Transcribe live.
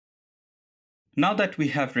Now that we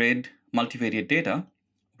have read multivariate data,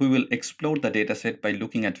 we will explore the dataset by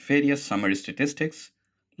looking at various summary statistics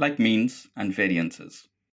like means and variances.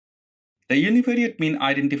 The univariate mean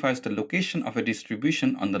identifies the location of a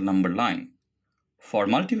distribution on the number line. For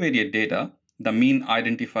multivariate data, the mean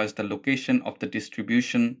identifies the location of the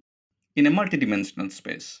distribution in a multidimensional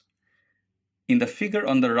space. In the figure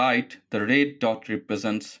on the right, the red dot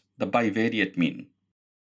represents the bivariate mean.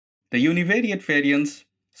 The univariate variance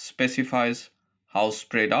specifies how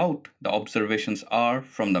spread out the observations are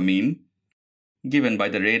from the mean, given by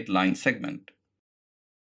the red line segment.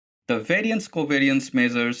 The variance-covariance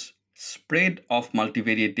measures spread of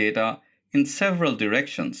multivariate data in several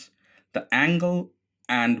directions. The angle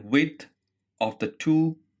and width of the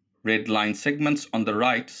two red line segments on the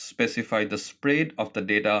right specify the spread of the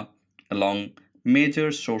data along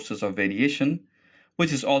major sources of variation,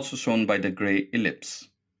 which is also shown by the gray ellipse.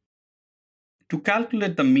 To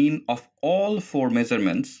calculate the mean of all four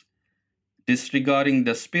measurements, disregarding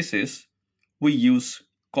the species, we use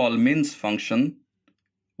colMeans function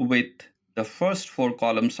with the first four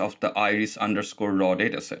columns of the iris_raw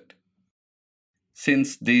dataset.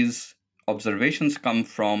 Since these observations come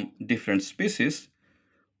from different species,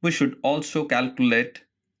 we should also calculate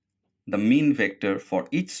the mean vector for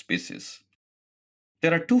each species.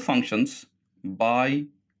 There are two functions, bi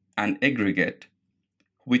and aggregate,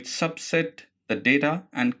 which subset the data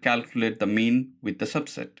and calculate the mean with the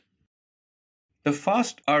subset. The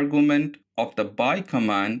first argument of the bi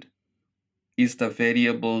command is the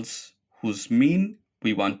variables whose mean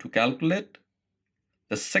we want to calculate.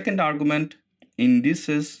 The second argument,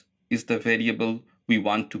 indices, is the variable we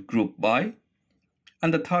want to group by.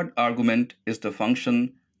 And the third argument is the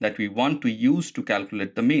function that we want to use to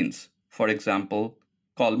calculate the means, for example,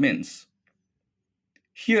 colMeans.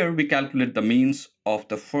 Here we calculate the means of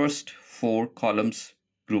the first four columns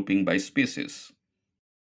grouping by species.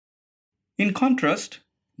 In contrast,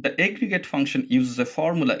 the aggregate function uses a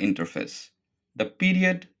formula interface. The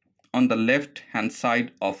period on the left-hand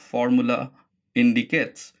side of formula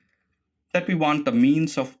indicates that we want the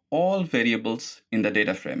means of all variables in the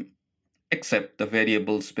data frame, except the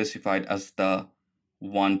variable specified as the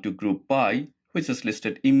one to group by, which is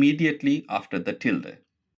listed immediately after the tilde.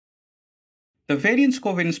 The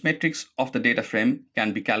variance-covariance matrix of the data frame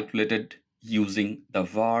can be calculated using the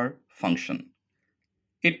var function.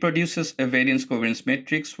 It produces a variance-covariance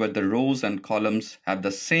matrix where the rows and columns have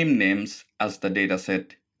the same names as the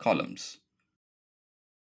dataset columns.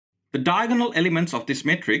 The diagonal elements of this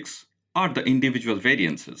matrix are the individual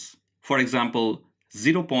variances. For example,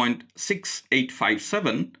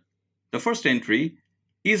 0.6857, the first entry,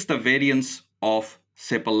 is the variance of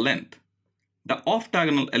sepal length. The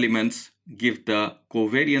off-diagonal elements give the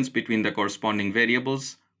covariance between the corresponding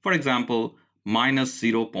variables. For example, minus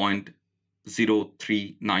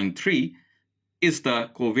 0.0393 is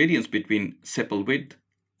the covariance between sepal width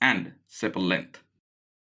and sepal length.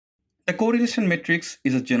 The correlation matrix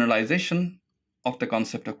is a generalization of the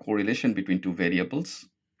concept of correlation between two variables.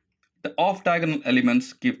 The off-diagonal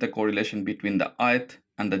elements give the correlation between the ith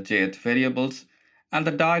and the jth variables, and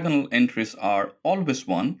the diagonal entries are always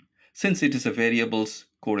 1 since it is a variable's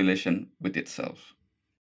correlation with itself.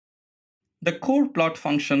 The core plot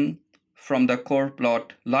function from the core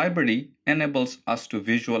plot library enables us to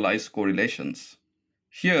visualize correlations.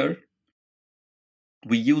 Here,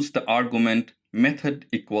 we use the argument method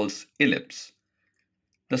equals ellipse.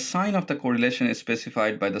 The sign of the correlation is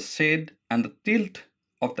specified by the shade, and the tilt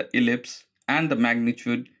of the ellipse and the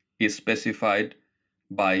magnitude is specified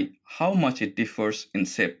by how much it differs in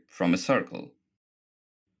shape from a circle.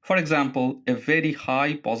 For example, a very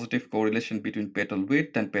high positive correlation between petal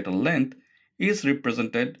width and petal length is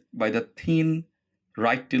represented by the thin,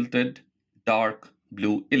 right-tilted, dark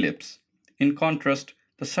blue ellipse. In contrast,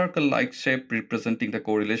 the circle-like shape representing the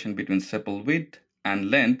correlation between sepal width and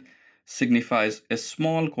length signifies a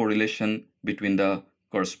small correlation between the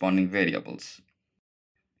corresponding variables.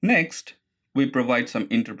 Next, we provide some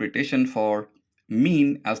interpretation for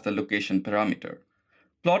mean as the location parameter.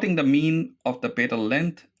 Plotting the mean of the petal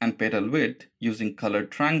length and petal width using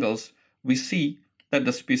colored triangles, we see that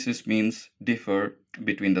the species means differ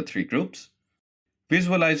between the three groups.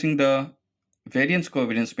 Visualizing the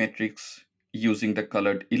variance-covariance matrix using the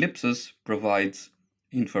colored ellipses provides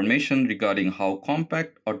information regarding how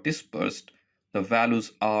compact or dispersed the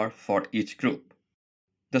values are for each group.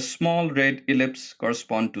 The small red ellipse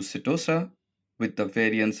correspond to setosa with the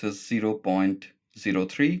variances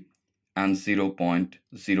 0.03 and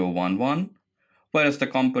 0.011, whereas the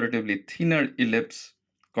comparatively thinner ellipse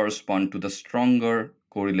correspond to the stronger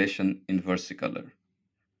correlation in versicolor.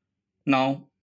 Now,